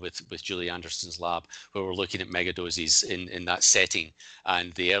doing with Julie Anderson's lab, where we're looking at megadoses in that setting,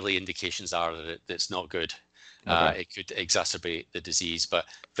 and the early indications are that it's not good. okay, It could exacerbate the disease, but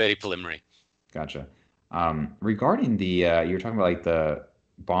very preliminary. gotcha. Regarding the you were talking about like the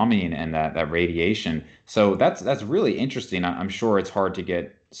bombing and that radiation. So that's really interesting. I'm sure it's hard to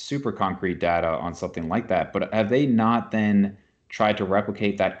get super concrete data on something like that, but have they not then tried to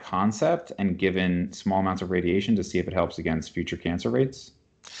replicate that concept and given small amounts of radiation to see if it helps against future cancer rates?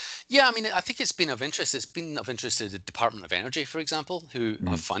 Yeah, I mean, I think it's been of interest. It's been of interest to the Department of Energy, for example, who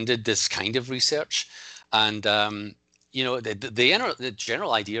have Mhm. funded this kind of research. And the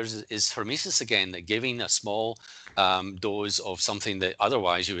general idea is hormesis again, that giving a small dose of something that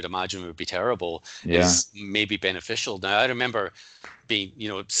otherwise you would imagine would be terrible Yeah, is maybe beneficial. Now, I remember being,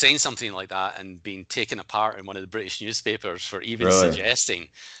 saying something like that and being taken apart in one of the British newspapers for even really. suggesting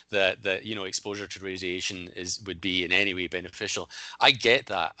that exposure to radiation would be in any way beneficial. I get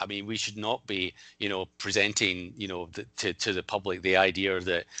that. I mean, we should not be presenting to the public the idea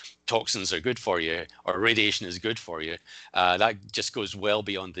that toxins are good for you or radiation is good for you. That just goes well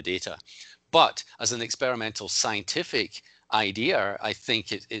beyond the data. But as an experimental scientific idea, I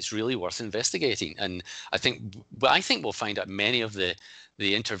think it's really worth investigating. And I think we'll find out many of the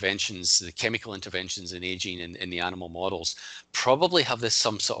interventions, the chemical interventions in aging in the animal models, probably have this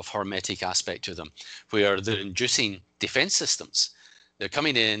some sort of hormetic aspect to them, where they're inducing defense systems. They're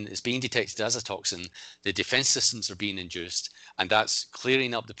coming in, it's being detected as a toxin, the defense systems are being induced, and that's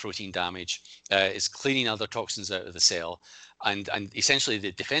clearing up the protein damage, it's cleaning other toxins out of the cell, and essentially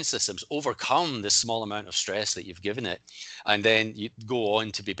the defense systems overcome this small amount of stress that you've given it, and then you go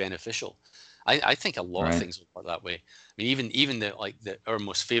on to be beneficial. I think a lot of Right. things will work that way. I mean, even our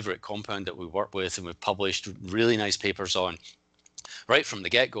most favorite compound that we work with and we've published really nice papers on, right from the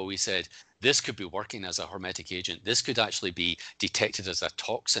get-go, we said this could be working as a hormetic agent. This could actually be detected as a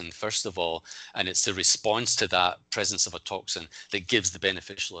toxin, first of all, and it's the response to that presence of a toxin that gives the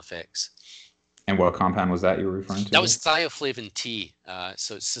beneficial effects. And what compound was that you were referring to That was there? thioflavin T.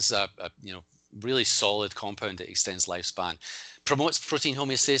 So it's just a really solid compound that extends lifespan, promotes protein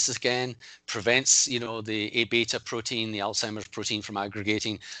homeostasis again, prevents the A beta protein, the Alzheimer's protein from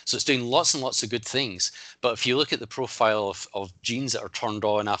aggregating. So it's doing lots and lots of good things. But if you look at the profile of genes that are turned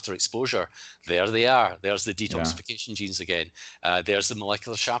on after exposure, there they are. There's the Yeah. detoxification genes again. There's the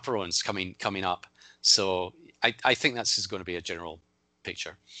molecular chaperones coming up. So I think that's just going to be a general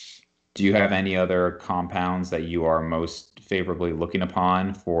picture. Do you have any other compounds that you are most favorably looking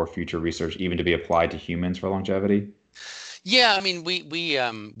upon for future research, even to be applied to humans for longevity? Yeah, I mean,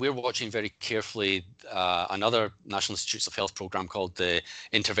 we're watching very carefully another National Institutes of Health program called the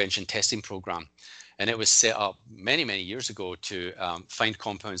Intervention Testing Program, and it was set up many, many years ago to find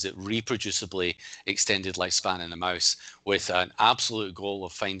compounds that reproducibly extended lifespan in a mouse, with an absolute goal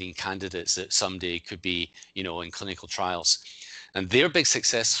of finding candidates that someday could be, in clinical trials. And their big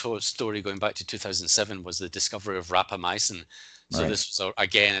success story going back to 2007 was the discovery of rapamycin. So Right. this was,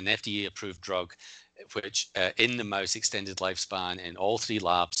 again, an FDA-approved drug which in the mouse extended lifespan in all three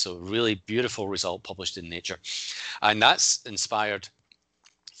labs. So really beautiful result published in Nature. And that's inspired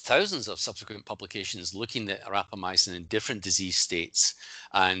thousands of subsequent publications looking at rapamycin in different disease states,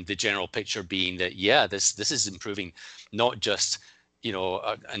 and the general picture being that, yeah, this is improving not just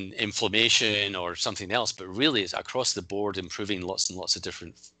an inflammation or something else, but really it's across the board improving lots and lots of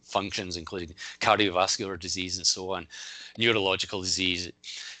different functions, including cardiovascular disease and so on, neurological disease.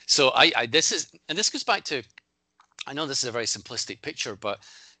 So this goes back to, I know this is a very simplistic picture, but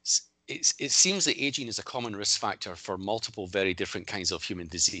it seems that aging is a common risk factor for multiple very different kinds of human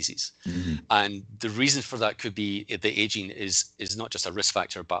diseases. Hmm. And the reason for that could be that aging is not just a risk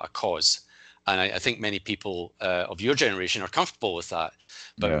factor, but a cause. And I think many people of your generation are comfortable with that.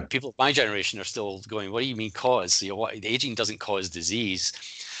 Yeah. But people of my generation are still going, what do you mean cause? Aging doesn't cause disease.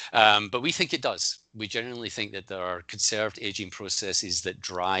 But we think it does. We generally think that there are conserved aging processes that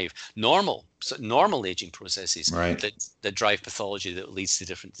drive normal aging processes Right. that drive pathology that leads to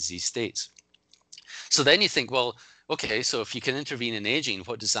different disease states. So then you think, well, okay, so if you can intervene in aging,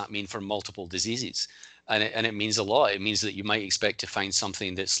 what does that mean for multiple diseases? And it means a lot. It means that you might expect to find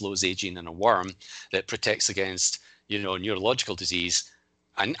something that slows aging in a worm, that protects against, neurological disease,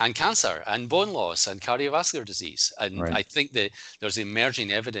 and cancer and bone loss and cardiovascular disease. And Right. I think that there's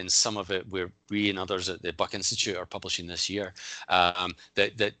emerging evidence, some of it where we and others at the Buck Institute are publishing this year,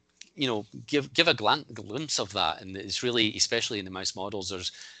 that give a glimpse of that. And it's really, especially in the mouse models,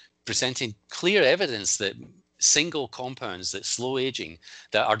 there's presenting clear evidence that single compounds that slow aging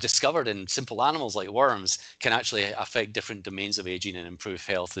that are discovered in simple animals like worms can actually affect different domains of aging and improve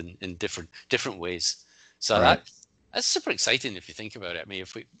health in different ways. So Right. that's super exciting if you think about it. I mean,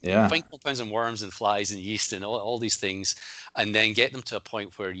 if we Yeah. find compounds in worms and flies and yeast and all these things, and then get them to a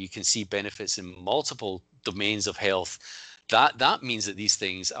point where you can see benefits in multiple domains of health, that means that these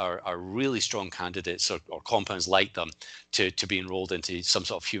things are really strong candidates or compounds like them to be enrolled into some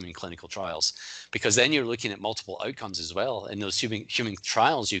sort of human clinical trials, because then you're looking at multiple outcomes as well. In those human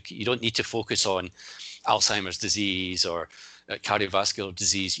trials, you don't need to focus on Alzheimer's disease or cardiovascular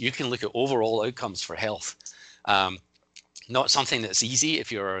disease. You can look at overall outcomes for health. Not something that's easy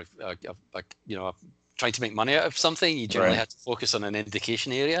if you're trying to make money out of something. You generally have to focus on an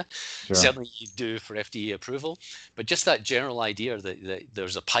indication area. Sure. Certainly you do for FDA approval, but just that general idea that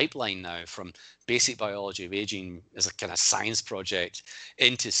there's a pipeline now from basic biology of aging as a kind of science project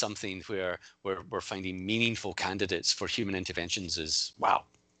into something where we're finding meaningful candidates for human interventions is wow.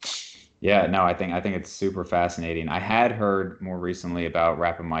 Yeah, no, I think it's super fascinating. I had heard more recently about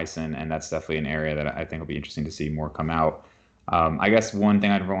rapamycin, and that's definitely an area that I think will be interesting to see more come out. I guess one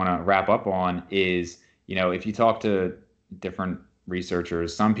thing I'd want to wrap up on is, if you talk to different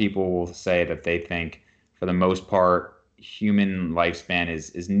researchers, some people will say that they think, for the most part, human lifespan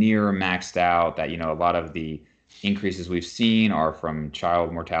is near maxed out. That, a lot of the increases we've seen are from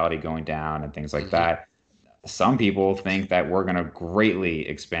child mortality going down and things like that. Some people think that we're going to greatly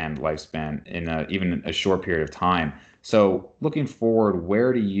expand lifespan in even a short period of time. So looking forward,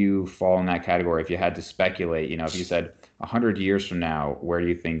 where do you fall in that category? If you had to speculate, if you said 100 years from now, where do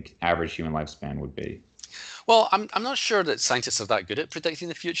you think average human lifespan would be? Well, I'm not sure that scientists are that good at predicting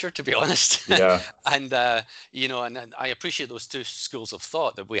the future, to be honest. Yeah. And and I appreciate those two schools of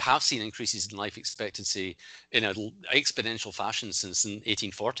thought, that we have seen increases in life expectancy in an exponential fashion since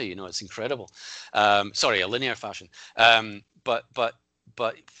 1840. It's incredible. Sorry, a linear fashion. But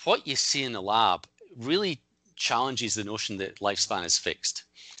what you see in the lab really challenges the notion that lifespan is fixed.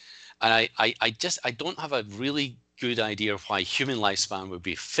 And I don't have a really good idea of why human lifespan would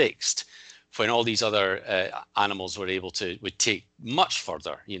be fixed when all these other animals would take much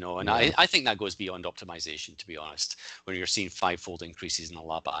further, and I think that goes beyond optimization, to be honest, when you're seeing 5-fold increases in a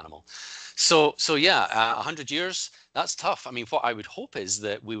lab animal. So yeah, 100 years, that's tough. I mean, what I would hope is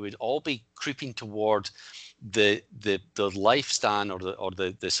that we would all be creeping toward the lifespan or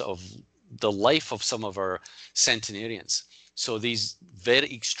the sort of the life of some of our centenarians. So these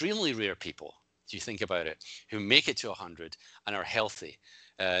very extremely rare people, if you think about it, who make it to 100 and are healthy.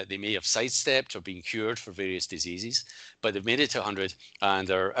 They may have sidestepped or been cured for various diseases, but they've made it to 100 and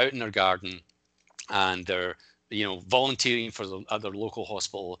they're out in their garden and they're volunteering for their local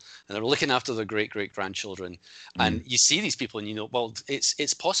hospital, and they're looking after their great grandchildren. And you see these people and well,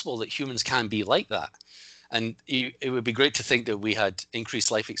 it's possible that humans can be like that. And it would be great to think that we had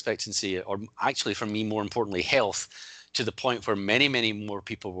increased life expectancy, or actually, for me, more importantly, health, to the point where many more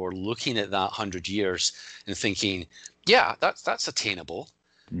people were looking at that 100 years and thinking, yeah, that's attainable.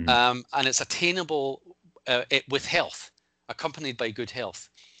 And it's attainable with health, accompanied by good health.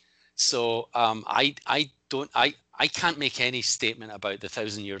 So I can't make any statement about the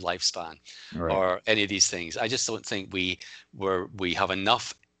 1,000-year lifespan or any of these things. I just don't think we have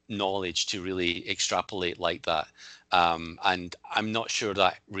enough knowledge to really extrapolate like that. And I'm not sure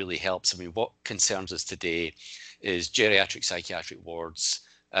that really helps. I mean, what concerns us today is geriatric psychiatric wards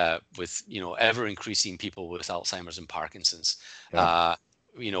with ever increasing people with Alzheimer's and Parkinson's. Yeah.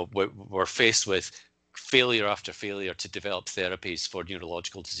 We're faced with failure after failure to develop therapies for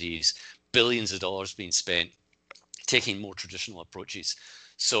neurological disease, billions of dollars being spent taking more traditional approaches.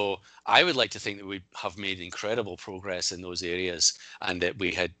 So I would like to think that we have made incredible progress in those areas, and that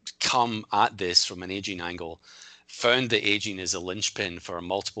we had come at this from an aging angle, found that aging is a linchpin for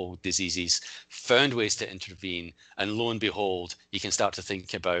multiple diseases, found ways to intervene, and lo and behold, you can start to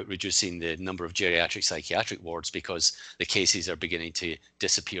think about reducing the number of geriatric psychiatric wards because the cases are beginning to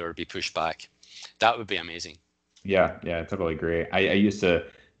disappear or be pushed back. That would be amazing. Yeah, I totally agree. I used to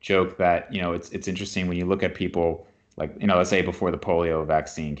joke that, it's interesting when you look at people like, let's say before the polio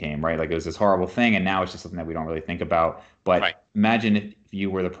vaccine came, right? Like it was this horrible thing, and now it's just something that we don't really think about. But imagine if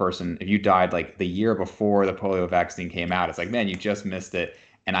you were the person, if you died like the year before the polio vaccine came out, it's like, man, you just missed it.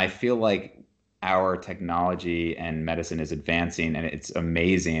 And I feel like our technology and medicine is advancing and it's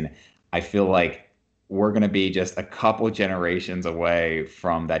amazing. I feel like we're going to be just a couple generations away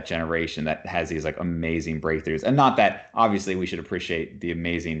from that generation that has these like amazing breakthroughs. And not that obviously we should appreciate the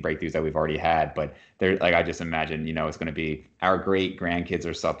amazing breakthroughs that we've already had, but they're like, I just imagine, it's going to be our great grandkids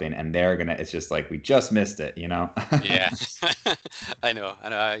or something, and it's just like, we just missed it, Yeah, I know.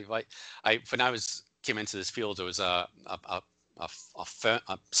 I when I was came into this field, there was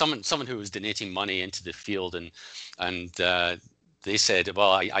someone who was donating money into the field, and they said,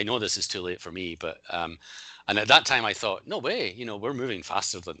 well, I know this is too late for me, but and at that time I thought, no way, we're moving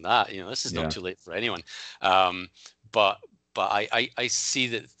faster than that. This is not too late for anyone. But I see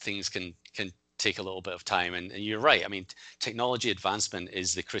that things can take a little bit of time, and you're right. I mean, technology advancement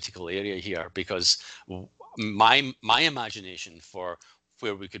is the critical area here, because my imagination for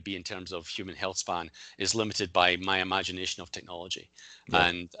where we could be in terms of human health span is limited by my imagination of technology. Yeah.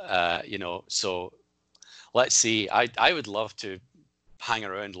 And so let's see. I would love to hang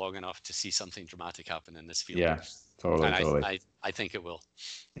around long enough to see something dramatic happen in this field. Yeah, totally. I think it will.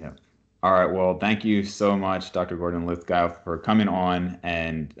 Yeah. All right. Well, thank you so much, Dr. Gordon Lithgow, for coming on.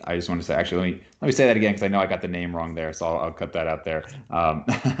 And I just want to say, actually, let me say that again, because I know I got the name wrong there, so I'll cut that out there.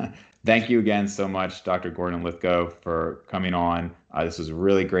 Thank you again so much, Dr. Gordon Lithgow, for coming on. This was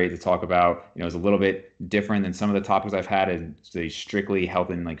really great to talk about. It's a little bit different than some of the topics I've had in the strictly health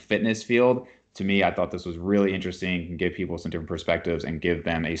and fitness field. To me, I thought this was really interesting, can give people some different perspectives and give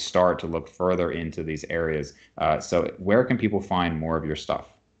them a start to look further into these areas. So where can people find more of your stuff?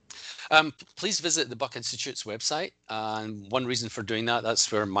 Please visit the Buck Institute's website. And one reason for doing that's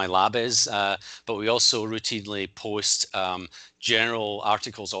where my lab is. But we also routinely post general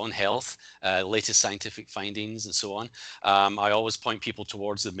articles on health, latest scientific findings, and so on. I always point people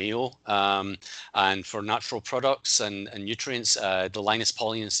towards the Mayo. And for natural products and nutrients, the Linus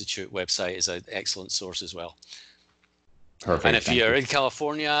Pauling Institute website is an excellent source as well. Perfect. And if you're in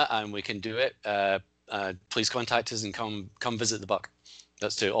California and we can do it, please contact us and come visit the Buck.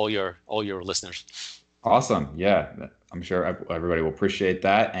 That's to all your listeners. Awesome. Yeah, I'm sure everybody will appreciate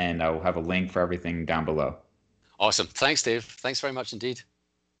that. And I will have a link for everything down below. Awesome. Thanks, Dave. Thanks very much indeed.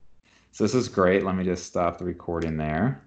 So this is great. Let me just stop the recording there.